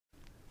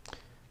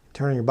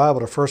Turn your Bible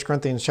to 1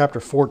 Corinthians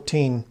chapter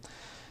 14,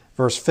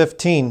 verse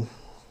 15.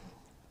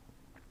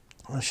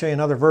 I'll show you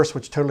another verse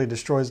which totally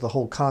destroys the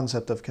whole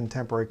concept of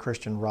contemporary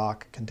Christian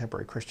rock,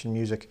 contemporary Christian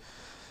music,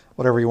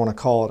 whatever you want to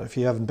call it, if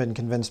you haven't been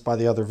convinced by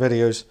the other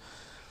videos.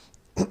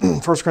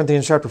 1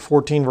 Corinthians chapter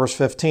 14, verse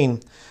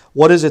 15.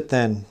 What is it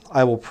then?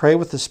 I will pray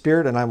with the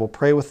Spirit, and I will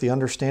pray with the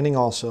understanding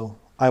also.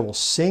 I will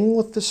sing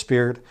with the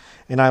Spirit,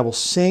 and I will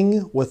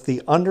sing with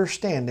the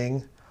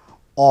understanding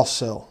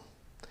also.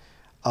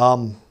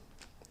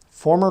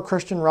 Former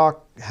Christian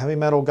rock, heavy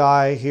metal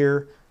guy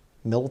here,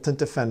 militant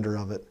defender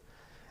of it.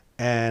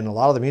 And a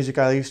lot of the music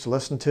I used to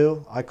listen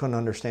to, I couldn't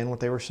understand what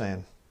they were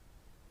saying.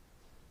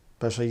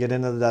 Especially you get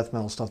into the death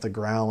metal stuff, the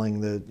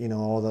growling,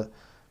 all the,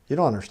 you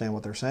don't understand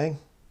what they're saying.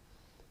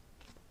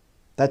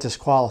 That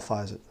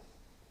disqualifies it.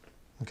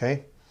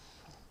 Okay?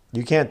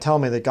 You can't tell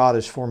me that God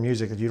is for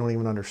music that you don't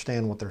even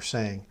understand what they're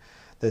saying.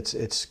 That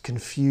it's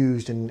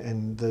confused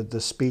and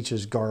the speech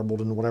is garbled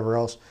and whatever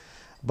else.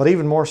 But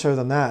even more so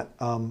than that,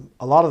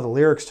 a lot of the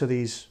lyrics to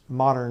these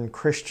modern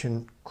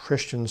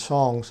Christian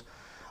songs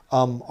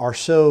are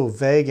so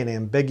vague and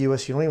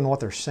ambiguous. You don't even know what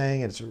they're saying.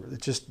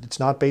 It's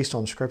not based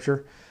on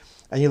Scripture.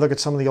 And you look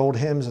at some of the old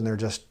hymns and they're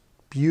just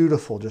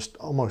beautiful, just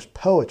almost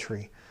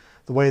poetry.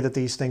 The way that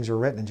these things are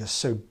written, and just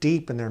so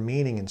deep in their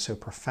meaning and so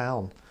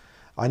profound.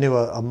 I knew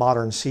a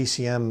modern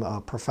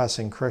CCM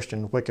professing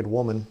Christian, wicked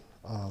woman,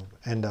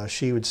 and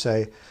she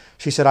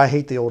said, I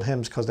hate the old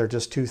hymns because they're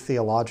just too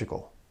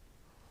theological.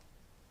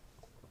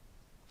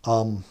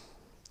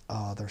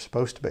 They're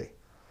supposed to be.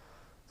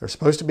 They're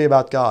supposed to be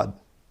about God.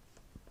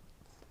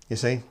 You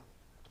see?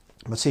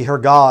 But see, her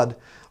God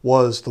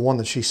was the one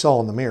that she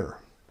saw in the mirror.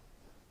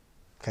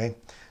 Okay?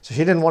 So she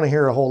didn't want to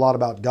hear a whole lot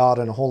about God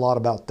and a whole lot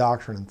about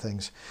doctrine and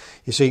things.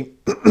 You see,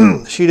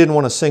 she didn't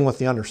want to sing with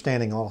the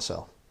understanding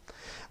also.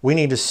 We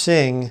need to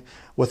sing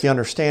with the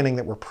understanding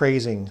that we're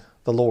praising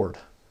the Lord.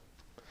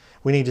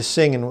 We need to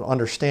sing and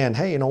understand,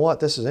 hey, you know what?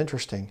 This is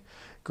interesting.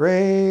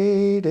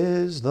 Great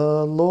is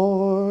the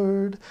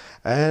Lord,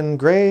 and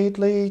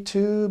greatly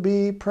to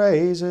be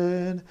praised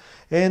in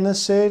the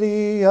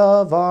city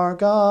of our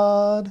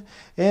God,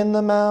 in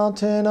the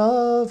mountain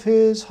of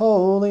His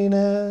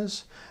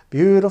holiness.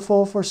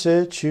 Beautiful for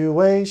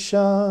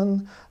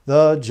situation,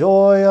 the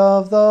joy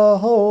of the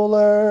whole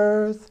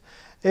earth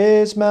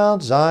is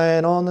Mount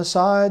Zion on the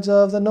sides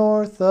of the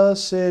north, the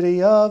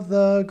city of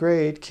the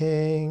great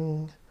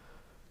King.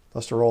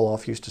 Buster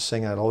Roloff used to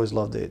sing that. I'd always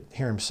loved to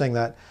hear him sing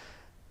that.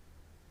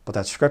 But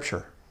that's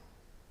Scripture.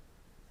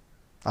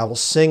 I will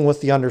sing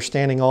with the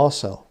understanding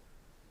also.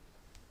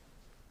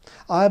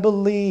 I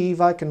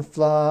believe I can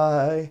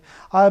fly.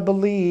 I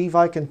believe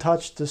I can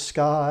touch the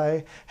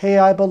sky. Hey,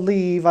 I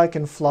believe I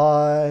can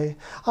fly.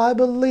 I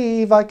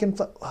believe I can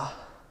fly.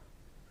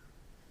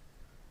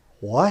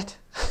 What?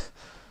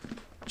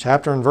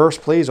 Chapter and verse,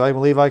 please. I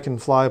believe I can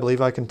fly. I believe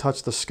I can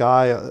touch the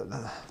sky.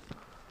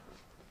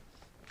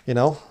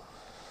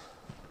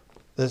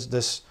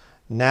 This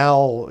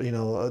now,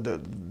 the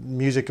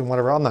music and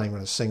whatever. I'm not even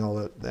going to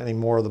sing any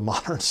more of the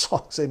modern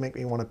songs. They make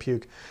me want to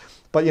puke.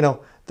 But,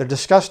 they're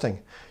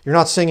disgusting. You're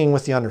not singing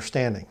with the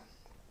understanding.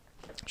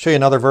 I'll show you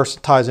another verse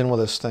that ties in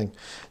with this thing.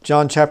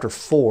 John chapter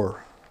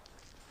 4.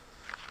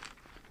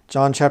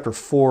 John chapter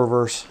 4,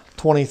 verse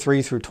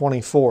 23 through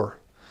 24.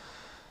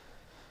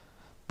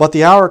 But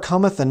the hour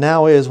cometh, and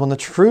now is, when the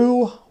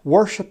true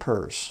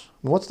worshipers.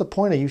 And what's the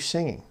point of you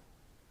singing?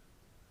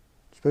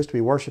 You're supposed to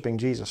be worshiping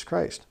Jesus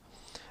Christ.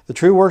 The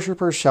true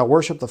worshipers shall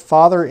worship the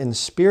Father in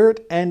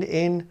spirit and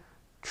in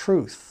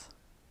truth.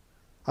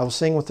 I will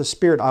sing with the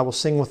Spirit. I will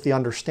sing with the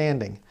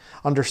understanding.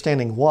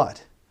 Understanding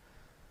what?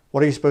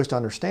 What are you supposed to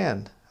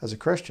understand as a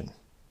Christian?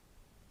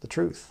 The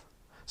truth.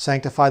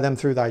 Sanctify them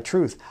through thy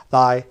truth.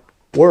 Thy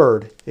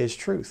word is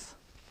truth.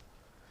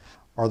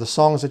 Are the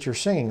songs that you're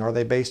singing, are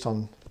they based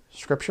on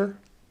Scripture?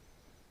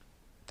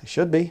 They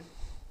should be.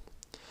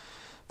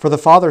 For the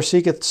Father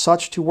seeketh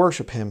such to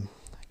worship Him.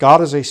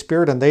 God is a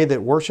spirit, and they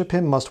that worship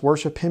Him must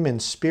worship Him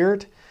in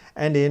spirit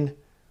and in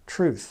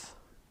truth.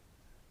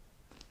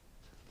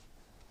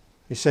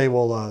 You say,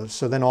 well,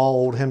 so then all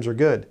old hymns are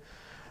good.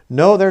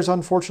 No, there's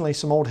unfortunately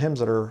some old hymns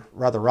that are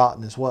rather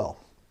rotten as well.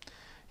 You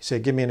say,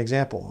 give me an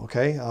example,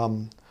 okay?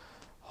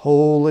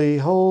 Holy,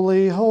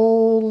 holy,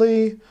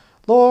 holy,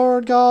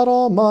 Lord God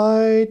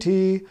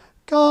Almighty,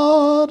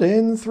 God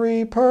in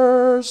three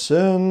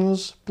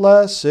persons,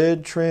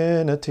 blessed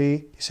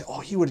Trinity. You say,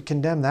 oh, you would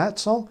condemn that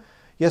song?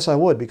 Yes, I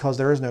would, because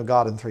there is no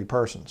God in three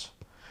persons.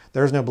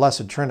 There is no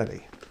blessed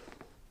Trinity.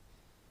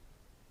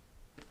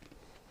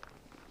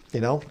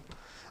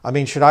 I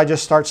mean, should I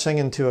just start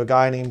singing to a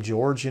guy named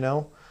George,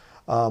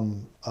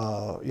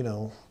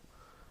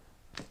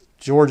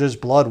 George's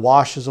blood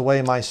washes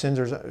away my sins?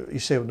 You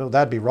say, no,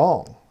 that'd be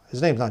wrong.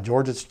 His name's not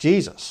George, it's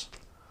Jesus.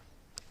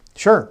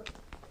 Sure.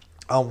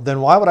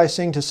 Then why would I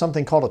sing to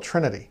something called a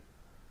Trinity?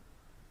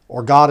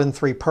 Or God in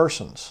three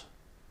persons?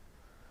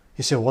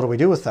 You say, well, what do we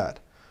do with that?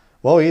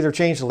 Well, we either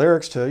change the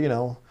lyrics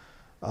to,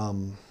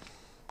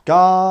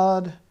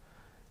 God,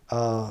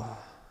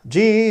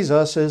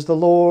 Jesus is the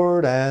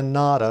Lord and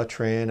not a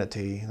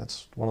Trinity.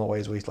 That's one of the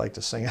ways we like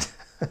to sing it.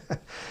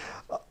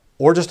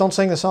 Or just don't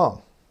sing the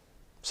song.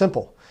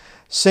 Simple.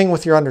 Sing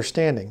with your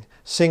understanding.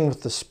 Sing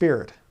with the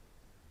Spirit,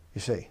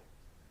 you see.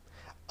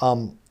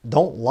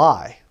 Don't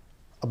lie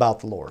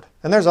about the Lord.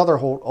 And there's other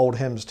old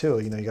hymns too,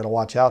 you got to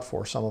watch out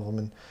for some of them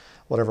and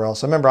whatever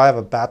else. I remember I have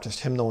a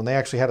Baptist hymnal and they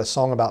actually had a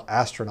song about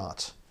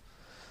astronauts.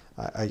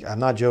 I'm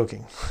not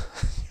joking.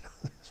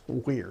 It's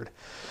weird.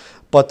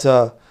 But,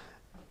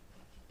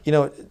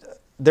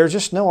 there's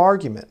just no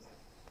argument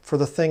for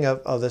the thing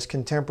of this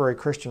contemporary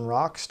Christian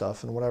rock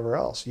stuff and whatever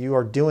else. You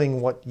are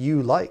doing what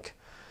you like.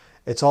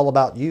 It's all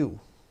about you.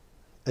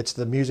 It's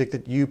the music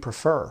that you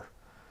prefer,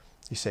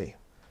 you see.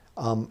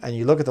 And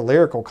you look at the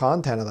lyrical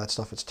content of that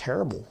stuff, it's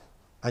terrible.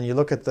 And you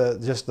look at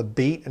just the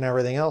beat and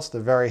everything else,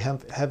 the very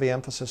heavy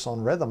emphasis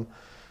on rhythm,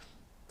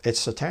 it's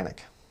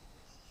satanic.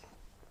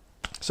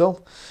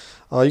 So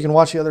you can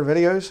watch the other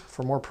videos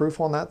for more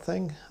proof on that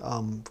thing.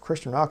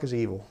 Christian rock is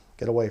evil.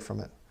 Get away from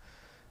it.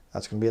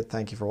 That's going to be it.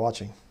 Thank you for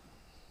watching.